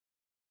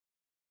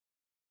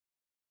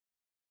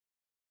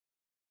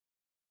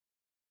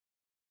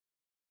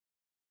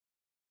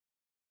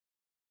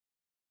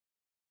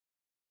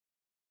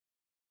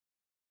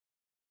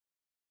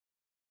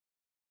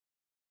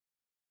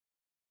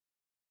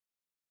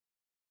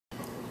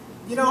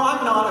You know,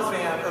 I'm not a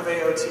fan of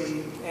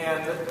AOT,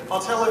 and I'll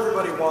tell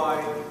everybody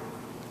why.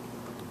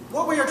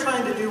 What we are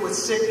trying to do with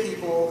sick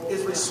people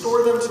is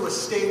restore them to a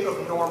state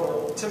of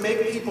normal, to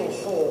make people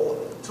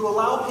whole, to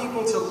allow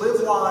people to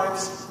live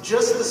lives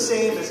just the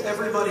same as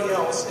everybody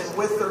else and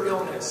with their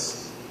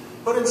illness.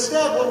 But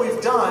instead, what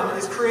we've done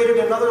is created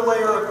another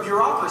layer of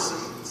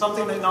bureaucracy,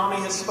 something that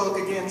NAMI has spoke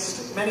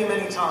against many,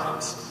 many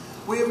times.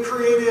 We have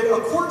created a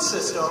court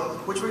system,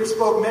 which we have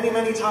spoke many,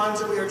 many times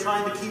that we are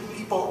trying to keep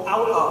people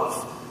out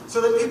of, so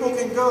that people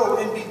can go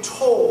and be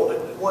told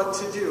what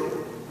to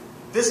do.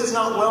 This is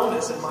not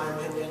wellness, in my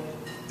opinion.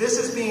 This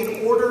is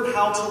being ordered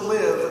how to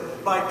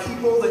live by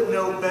people that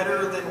know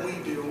better than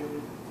we do.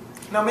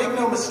 Now, make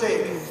no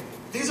mistake,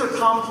 these are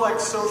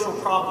complex social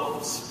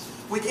problems.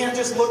 We can't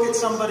just look at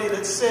somebody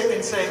that's sick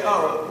and say,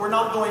 oh, we're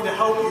not going to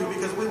help you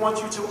because we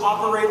want you to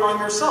operate on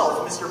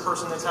yourself, Mr.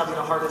 Person that's having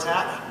a heart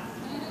attack.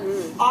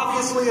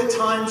 Obviously, at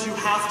times you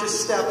have to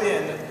step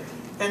in,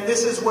 and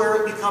this is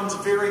where it becomes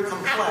very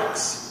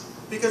complex,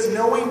 because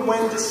knowing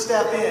when to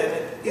step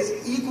in is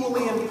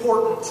equally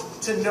important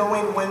to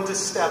knowing when to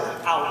step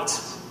out.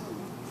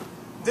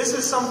 This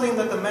is something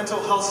that the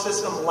mental health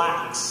system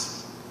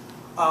lacks.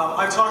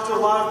 I've talked to a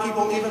lot of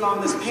people even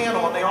on this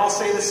panel, and they all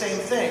say the same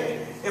thing.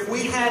 If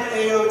we had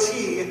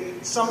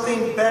AOT,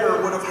 something better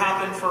would have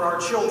happened for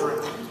our children.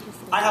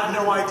 I have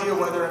no idea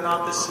whether or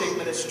not this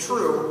statement is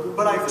true,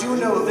 but I do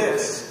know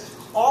this.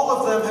 All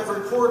of them have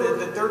reported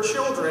that their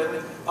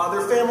children,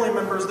 their family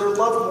members, their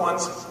loved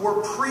ones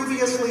were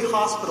previously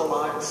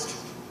hospitalized,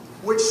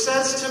 which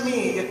says to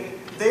me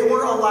they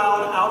were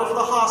allowed out of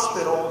the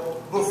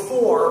hospital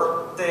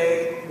before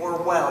they were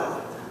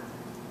well.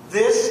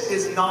 This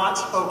is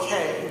not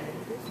okay.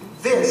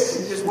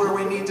 This is where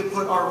we need to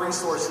put our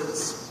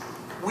resources.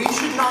 We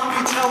should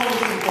not be telling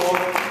people,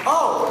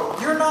 oh,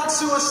 you're not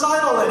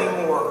suicidal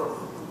anymore.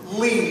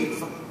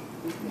 Leave.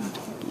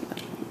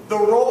 The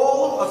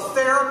role of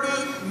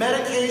therapy,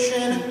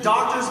 medication,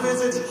 doctor's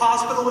visits,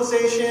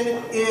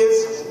 hospitalization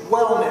is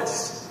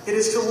wellness. It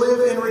is to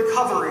live in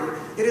recovery.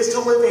 It is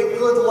to live a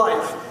good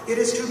life. It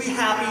is to be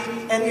happy,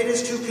 and it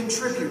is to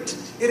contribute.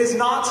 It is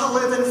not to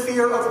live in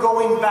fear of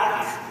going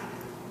back.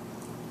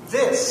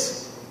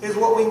 This is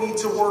what we need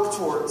to work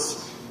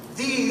towards.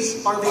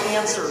 These are the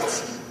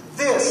answers.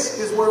 This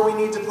is where we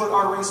need to put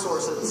our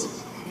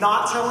resources.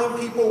 Not telling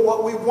people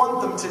what we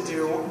want them to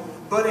do,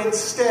 but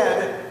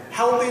instead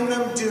helping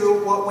them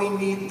do what we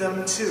need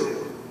them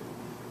to.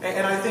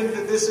 And I think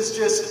that this is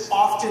just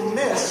often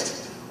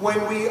missed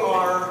when we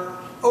are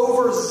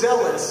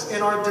overzealous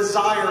in our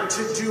desire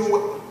to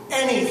do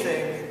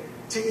anything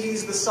to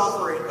ease the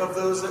suffering of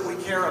those that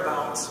we care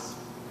about.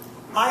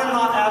 I am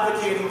not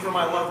advocating for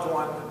my loved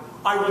one.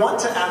 I want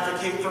to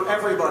advocate for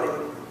everybody,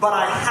 but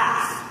I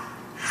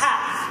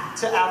have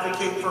to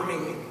advocate for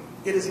me.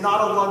 It is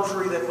not a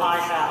luxury that I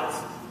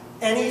have.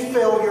 Any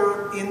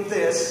failure in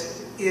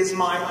this is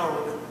my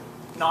own,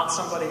 not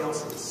somebody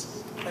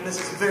else's. And this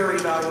is very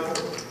valuable.